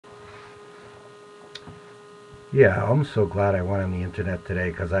Yeah, I'm so glad I went on the internet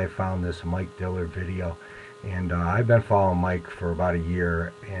today because I found this Mike Dillard video. And I've been following Mike for about a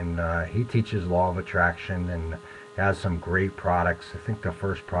year, and he teaches law of attraction and has some great products. I think the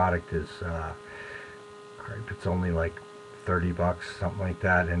first product is, it's only like 30 bucks, something like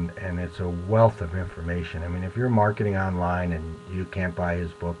that, and it's a wealth of information. I mean, if you're marketing online and you can't buy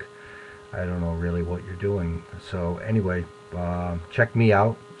his book, I don't know really what you're doing. So anyway, check me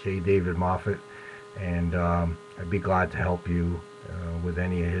out, J. David Moffat, and I'd be glad to help you with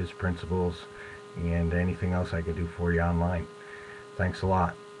any of his principles and anything else I could do for you online. Thanks a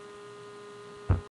lot.